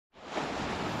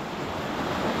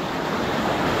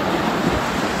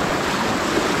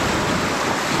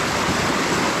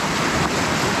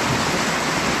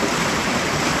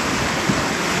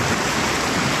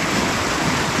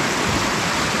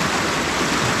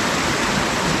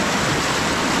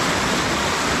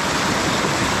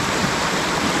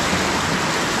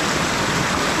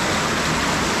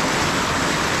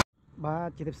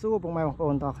ជាទីសួរពុកម៉ែបងប្អូ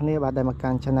នទាំងអស់គ្នាបាទដែលមកកា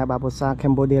ន់ Channel បាទ Vosa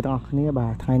Cambodia ទាំងអស់គ្នាបា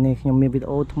ទថ្ងៃនេះខ្ញុំមានវីដេ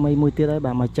អូថ្មីមួយទៀតហើយ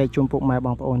បាទមកចែកជូនពុកម៉ែប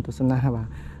ងប្អូនទស្សនាបាទ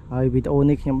ហើយវីដេអូ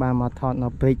នេះខ្ញុំបានមកថតនៅ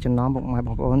ព្រែកចំណោមពុកម៉ែប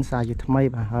ងប្អូនសារជាថ្មី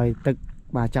បាទហើយទឹក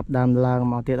បាទចាប់ដើមឡើង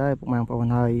មកទៀតហើយពុកម៉ែបងប្អូន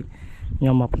ហើយខ្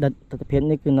ញុំមកផ្តិតទស្សនវិជ្ជា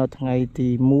នេះគឺនៅថ្ងៃទី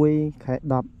1 ខែ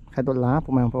 10 ខែតុលាពុ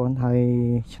កម៉ែបងប្អូនហើយ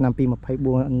ឆ្នាំ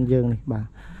2024យើងនេះបាទ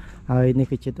ហើយនេះ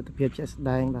គឺជាទស្សនវិជ្ជាជាក់ស្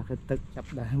ដែងបាទគឺទឹកចាប់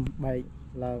ដើមបែក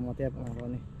ឡើងមកទៀតបងប្អូន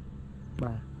នេះ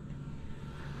បាទ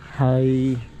ហើយ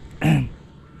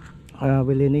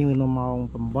វេលានេះនៅម៉ោង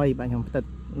 8 បាទខ្ញុំផ្តិត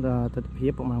ទស្សនវិជ្ជា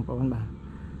ពុកម៉ែបងប្អូនបាទ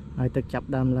ហើយទឹកចាប់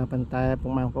ដើមឡើងប៉ុន្តែពុ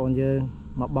កម៉ែបងប្អូនយើង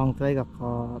មកបងត្រីក៏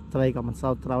ត្រីក៏មិនសូ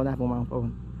វត្រូវដែរពុកម៉ែបងប្អូន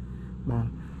បាទ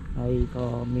ហើយក៏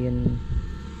មាន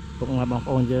ពុកម៉ែបង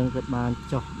ប្អូនយើងគឺបាន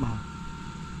ចុះបាទ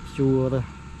ជួរ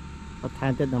បន្ថែ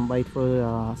មទៀតដើម្បីធ្វើ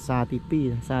សារទី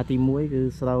 2 សារទី 1 គឺ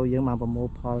ស្រូវយើងបានប្រមូល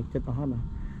ផលចិត្តអស់ហើយបាទ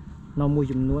នៅមួយ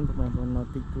ចំនួនពុកម៉ែបងប្អូននៅ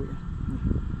តិចតួច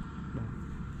បាទ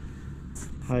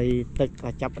ហើយទឹកក៏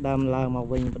ចាប់ដើមឡើងមក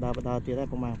វិញបដាទៀតដែរ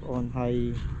ពុកម៉ែបងប្អូនហើយ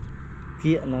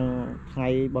គៀកនឹងថ្ងៃ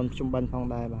បុណ្យភ្ជុំបិណ្ឌផង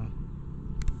ដែរបាទ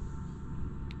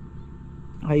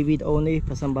ហើយវីដេអូនេះ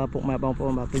ប្រសិនបើពុកម៉ែបងប្អូ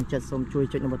នបាទពេញចិត្តសូមជួយ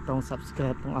ចុចនៅប៊ូតុង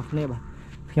Subscribe ទាំងអស់គ្នាបាទ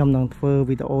ខ្ញុំនឹងធ្វើ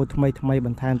វីដេអូថ្មីប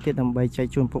ន្ថែមទៀតដើម្បីចែក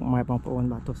ជូនពុកម៉ែបងប្អូន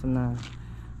បាទទស្សនា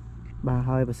បាទ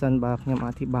ហើយប្រសិនបើខ្ញុំអ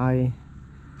ធិប្បាយ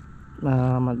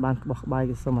មិនបានក្បោះក្បាយ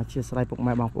គឺសូមអធិស្ឋានពុក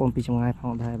ម៉ែបងប្អូនពីចម្ងាយផ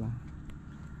ងដែរបាទ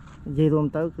និយាយរួម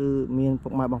ទៅគឺមានពុ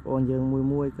កម៉ែបងប្អូនយើង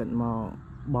មួយគាត់មក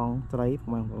បងត្រីពុក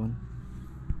ម៉ែបងប្អូន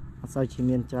អត់សូវជា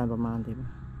មានច្រើនប្រមាណទេបាទ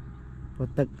ព្រោះ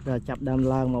ទឹកចាប់ដើម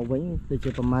ឡើងមកវិញដូចជា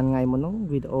ប្រហែលថ្ងៃមុននោះ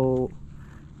វីដេអូ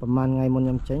ប្រហែលថ្ងៃមុនខ្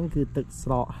ញុំចេញគឺទឹកស្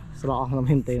រកអស់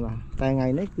មែនទេបាទតែថ្ងៃ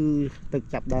នេះគឺទឹក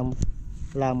ចាប់ដើម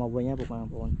ឡើងមកវិញហើយពុកម៉ែបង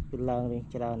ប្អូនគឺឡើងរៀង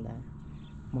ច្រើនដែរ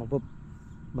មកវឹប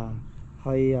បាទ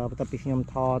ហើយបន្ទាប់ពីខ្ញុំ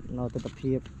ថតនៅទស្សនវិជ្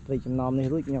ជាព្រៃចំណោមនេះ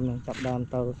រួចខ្ញុំនឹងចាប់ដើម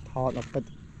ទៅថតនៅទឹក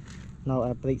នៅ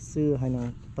ព្រៃសឿហើយនឹង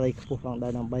ព្រៃខ្ពស់ផងដែ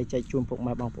រដើម្បីចែកជូនពុក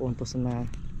ម៉ែបងប្អូនទស្សនា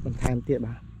បន្ថែមទៀត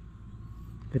បាទ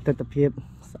គឺទស្សនវិជ្ជា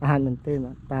ស្អាតមែនទេ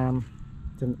បាទតាម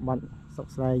ជនបទសុក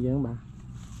ស្រែយើងបាទ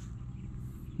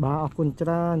អរគុណច្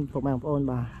រើនពុកម៉ែបងប្អូន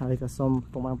បាទហើយក៏សូម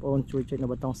ពុកម៉ែបងប្អូនជួយចុចនៅ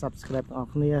ប៊ូតុង Subscribe ទាំងអស់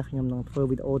គ្នាខ្ញុំនឹងធ្វើ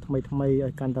វីដេអូថ្មីឲ្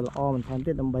យកាន់តែល្អបន្ថែម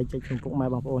ទៀតដើម្បីចែកជូនពុកម៉ែ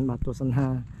បងប្អូនបាទទស្សនា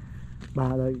បា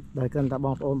ទដោយគ្រាន់តែប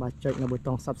ងប្អូនបាទចុចនៅប៊ូ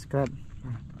តុង Subscribe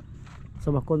បាទសូ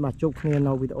មអរគុណបាទជួបគ្នា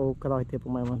នៅវីដេអូក្រោយទៀតពុ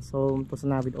កម៉ែបងប្អូនសូមទស្ស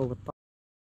នាវីដេអូបន្ត